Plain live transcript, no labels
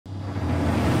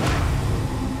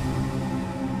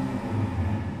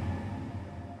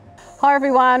Hi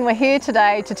everyone, we're here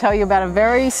today to tell you about a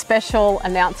very special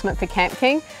announcement for Camp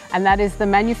King, and that is the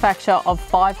manufacture of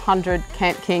 500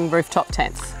 Camp King rooftop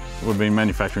tents. We've been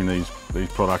manufacturing these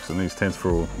products and these tents for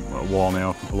a while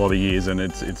now, a lot of years, and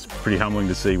it's pretty humbling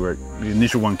to see where the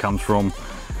initial one comes from,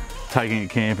 taking it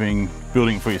camping,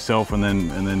 building it for yourself, and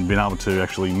then being able to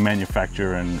actually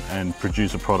manufacture and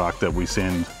produce a product that we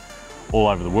send all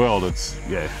over the world. It's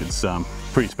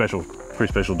pretty special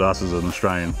to us as an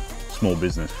Australian small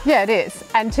business. Yeah, it is.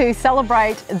 And to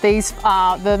celebrate these,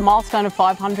 the milestone of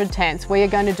 500 tents, we are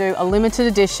going to do a limited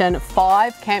edition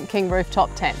 5 Camp King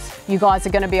rooftop tents. You guys are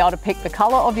going to be able to pick the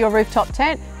colour of your rooftop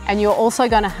tent, and you're also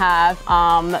going to have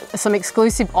some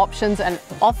exclusive options and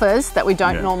offers that we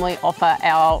don't normally offer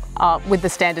with the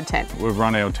standard tent. We've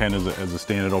run our tent as a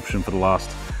standard option for the last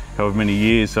however many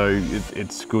years, so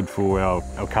it's good for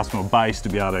our customer base to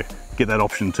be able to get that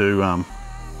option to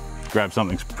grab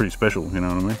something pretty special, you know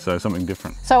what I mean? So something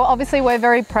different. So obviously we're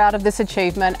very proud of this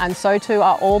achievement, and so too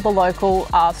are all the local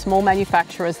small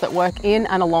manufacturers that work in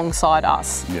and alongside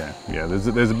us. Yeah, there's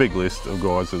a big list of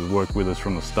guys that have worked with us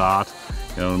from the start,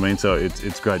 you know what I mean? So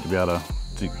it's great to be able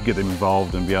to get them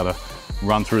involved and be able to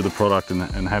run through the product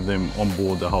and have them on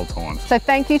board the whole time. So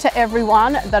thank you to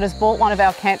everyone that has bought one of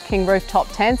our Camp King rooftop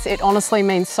tents. It honestly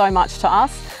means so much to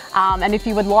us. And if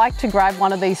you would like to grab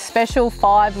one of these special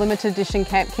 5 limited edition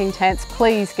Camp King tents,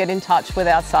 please get in touch with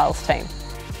our sales team.